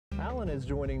Alan is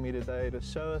joining me today to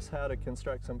show us how to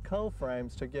construct some cold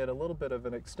frames to get a little bit of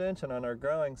an extension on our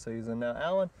growing season. Now,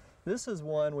 Alan, this is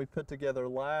one we put together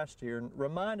last year.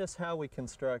 Remind us how we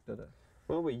constructed it.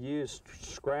 Well, we used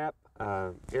scrap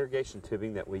irrigation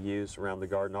tubing that we use around the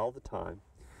garden all the time,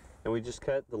 and we just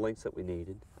cut the lengths that we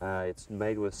needed. It's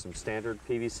made with some standard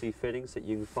PVC fittings that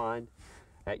you can find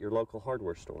at your local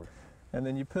hardware store. And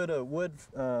then you put a wood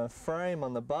frame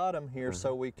on the bottom here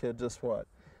so we could just what?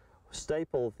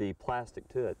 Staple the plastic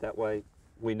to it. That way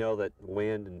we know that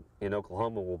wind in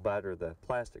Oklahoma will batter the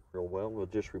plastic real well. We'll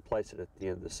just replace it at the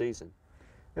end of the season.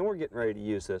 And we're getting ready to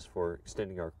use this for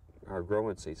extending our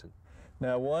growing season.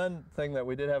 Now, one thing that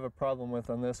we did have a problem with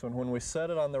on this one, when we set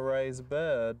it on the raised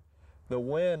bed, the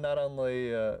wind not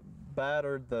only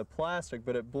battered the plastic,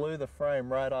 but it blew the frame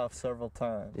right off several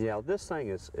times. Yeah, this thing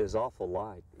is awful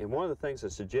light. And one of the things I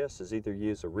suggest is either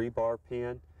use a rebar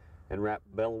pin and wrap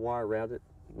bale wire around it,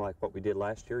 like what we did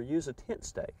last year. Use a tent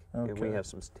stake, and we have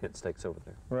some tent stakes over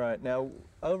there. Right. Now,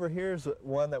 over here's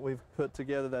one that we've put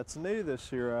together that's new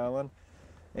this year, Alan.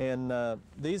 And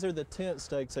these are the tent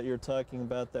stakes that you're talking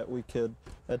about that we could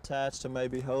attach to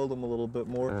maybe hold them a little bit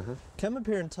more. Come up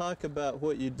here and talk about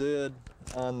what you did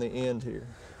on the end here.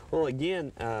 Well,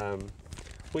 again,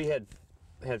 we had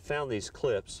found these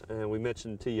clips, and we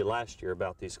mentioned to you last year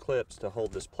about these clips to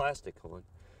hold this plastic on.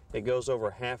 It goes over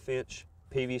a 1/2-inch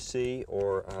PVC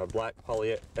or black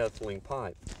polyethylene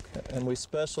pipe. And we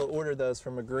special ordered those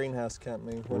from a greenhouse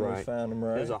company when we found them,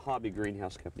 right? It's a hobby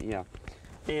greenhouse company, yeah.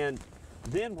 And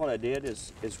then what I did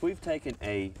is we've taken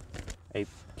a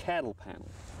cattle panel,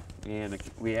 and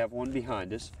we have one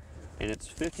behind us, and it's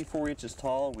 54 inches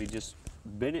tall. We just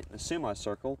bent it in a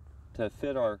semicircle to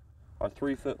fit our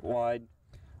 3-foot wide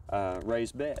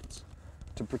raised beds.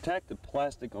 To protect the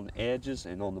plastic on the edges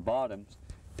and on the bottoms,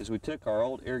 is we took our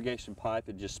old irrigation pipe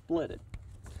and just split it,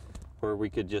 where we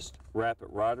could just wrap it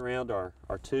right around our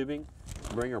tubing,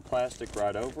 bring our plastic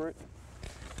right over it,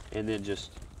 and then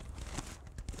just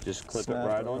clip it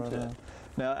right onto it.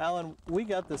 Now, Alan, we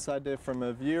got this idea from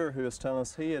a viewer who was telling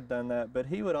us he had done that, but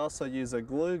he would also use a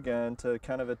glue gun to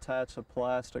kind of attach the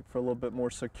plastic for a little bit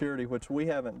more security, which we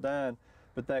haven't done,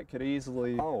 but that could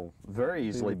easily very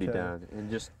easily be done. And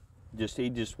he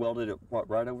just welded it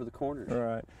right over the corners.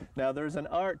 Right. Now, there's an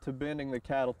art to bending the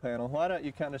cattle panel. Why don't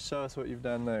you kind of show us what you've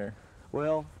done there?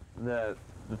 Well, the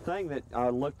thing that I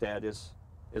looked at is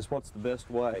what's the best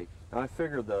way. I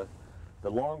figured the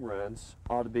long runs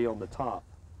ought to be on the top.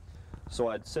 So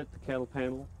I'd set the cattle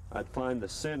panel, I'd find the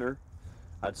center,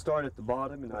 I'd start at the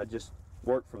bottom, and I'd just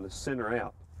work from the center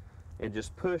out and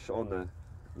just push on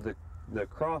the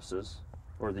crosses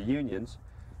or the unions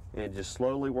and just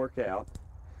slowly work out.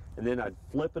 And then I'd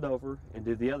flip it over and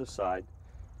do the other side.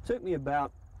 It took me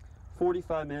about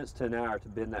 45 minutes to an hour to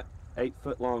bend that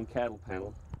 8-foot-long cattle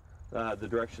panel the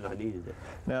direction I needed it.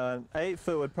 Now, an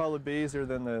 8-foot would probably be easier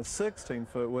than the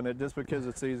 16-foot, wouldn't it, just because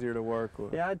it's easier to work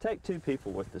with? Yeah, I'd take 2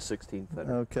 people with the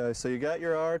 16-footer. Okay, so you got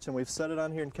your arch, and we've set it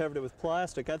on here and covered it with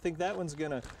plastic. I think that one's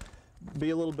going to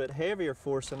be a little bit heavier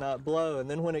for us and not blow, and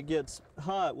then when it gets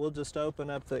hot, we'll just open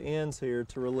up the ends here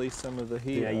to release some of the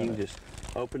heat. Yeah, you can just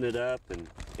open it up and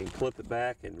clip it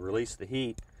back and release the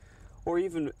heat. Or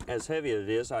even as heavy as it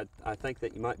is, I think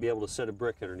that you might be able to set a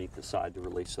brick underneath the side to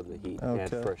release some of the heat and add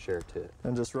fresh air to it.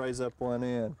 And just raise up one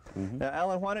end. Now,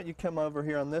 Alan, why don't you come over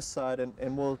here on this side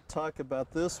and we'll talk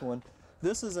about this one.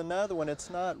 This is another one. It's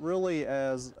not really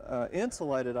as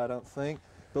insulated, I don't think,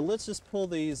 but let's just pull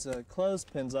these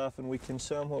clothespins off and we can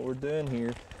show them what we're doing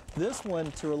here. This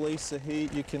one, to release the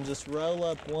heat, you can just roll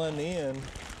up one end,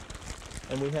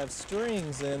 and we have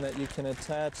strings in that you can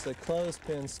attach the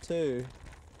clothespins to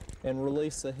and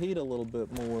release the heat a little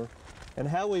bit more. And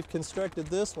how we've constructed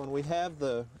this one, we have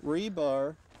the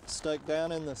rebar stuck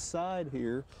down in the side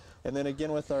here, and then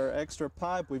again with our extra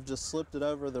pipe, we've just slipped it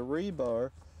over the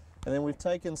rebar, and then we've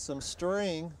taken some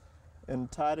string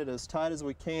and tied it as tight as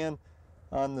we can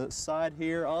on the side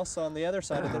here, also on the other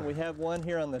side, and then we have one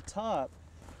here on the top,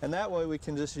 and that way we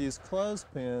can just use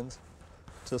clothespins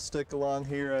to stick along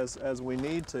here as we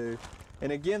need to.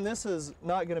 And again, this is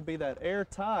not going to be that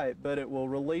airtight, but it will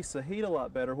release the heat a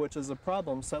lot better, which is a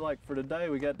problem. So like for today,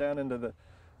 we got down into the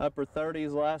upper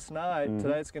 30s last night.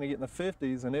 Today it's going to get in the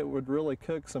 50s, and it would really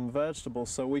cook some vegetables,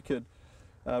 so we could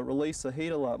release the heat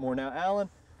a lot more. Now, Alan,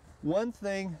 one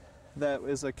thing that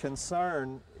is a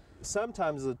concern,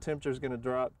 sometimes the temperature is going to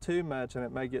drop too much and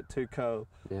it may get too cold.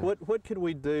 What could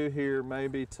we do here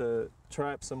maybe to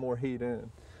trap some more heat in?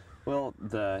 Well,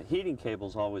 the heating cable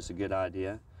is always a good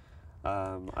idea.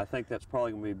 I think that's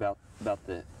probably going to be about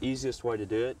the easiest way to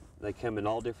do it. They come in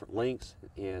all different lengths,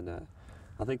 and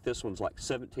I think this one's like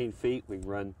 17 feet. We can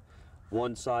run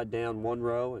one side down one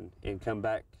row and come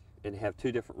back and have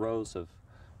 2 different rows of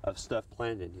stuff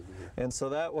planted in here. And so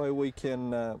that way we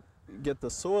can get the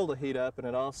soil to heat up, and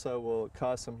it also will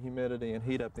cause some humidity and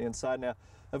heat up the inside. Now,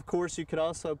 of course, you could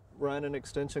also run an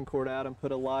extension cord out and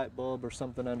put a light bulb or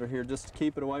something under here just to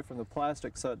keep it away from the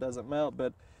plastic so it doesn't melt.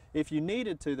 But if you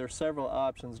needed to, there's several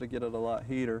options to get it a lot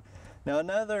heater. Now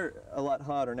a lot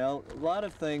hotter. Now a lot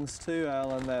of things too,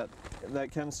 Alan,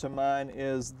 that comes to mind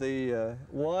is the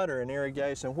water and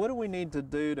irrigation. What do we need to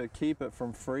do to keep it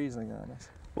from freezing on us?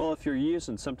 Well, if you're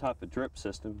using some type of drip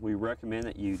system, we recommend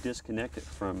that you disconnect it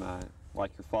from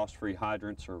like your frost-free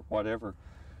hydrants or whatever,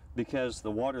 because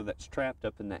the water that's trapped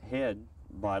up in that head,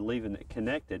 by leaving it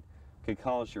connected, could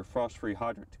cause your frost-free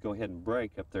hydrant to go ahead and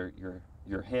break up there,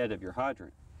 your head of your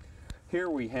hydrant. Here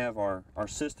we have our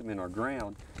system in our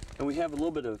ground, and we have a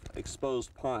little bit of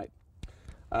exposed pipe.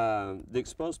 The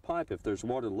exposed pipe, if there's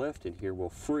water left in here, will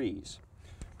freeze.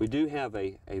 We do have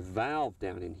a valve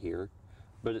down in here,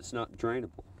 but it's not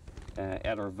drainable.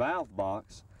 At our valve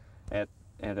box, at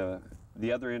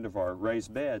the other end of our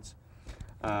raised beds,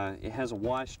 it has a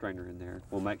Y strainer in there.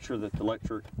 We'll make sure that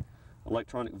the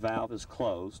electronic valve is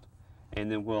closed,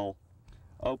 and then we'll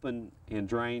open and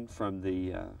drain from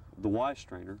the Y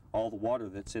strainer all the water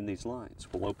that's in these lines.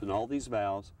 We'll open all these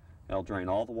valves, it'll drain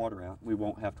all the water out. We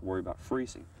won't have to worry about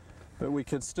freezing. But we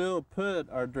could still put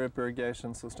our drip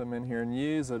irrigation system in here and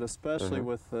use it, especially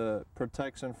with the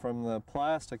protection from the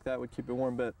plastic. That would keep it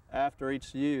warm, but after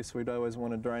each use, we'd always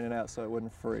want to drain it out so it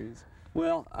wouldn't freeze.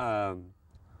 Well,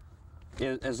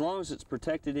 as long as it's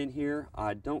protected in here,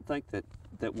 I don't think that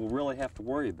we'll really have to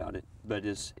worry about it. But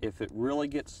if it really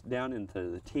gets down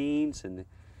into the teens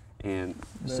and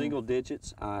single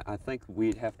digits, I think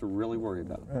we'd have to really worry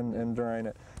about it. And drain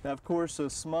it. Now, of course,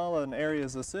 as small an area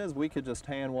as this is, we could just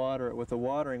hand water it with a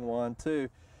watering wand too.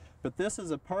 But this is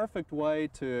a perfect way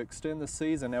to extend the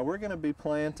season. Now, we're going to be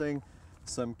planting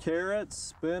some carrots,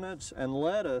 spinach, and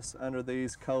lettuce under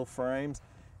these cold frames.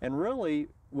 And really,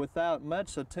 without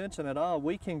much attention at all,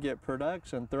 we can get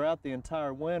production throughout the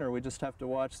entire winter. We just have to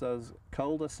watch those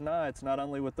coldest nights, not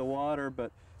only with the water,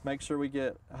 but make sure we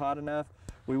get hot enough.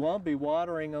 We won't be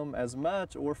watering them as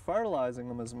much or fertilizing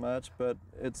them as much, but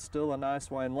it's still a nice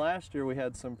way. And last year we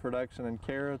had some production in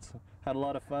carrots, had a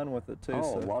lot of fun with it too.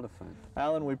 Oh, a lot of fun.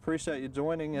 Alan, we appreciate you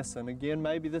joining us. And again,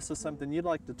 maybe this is something you'd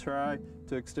like to try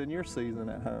to extend your season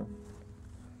at home.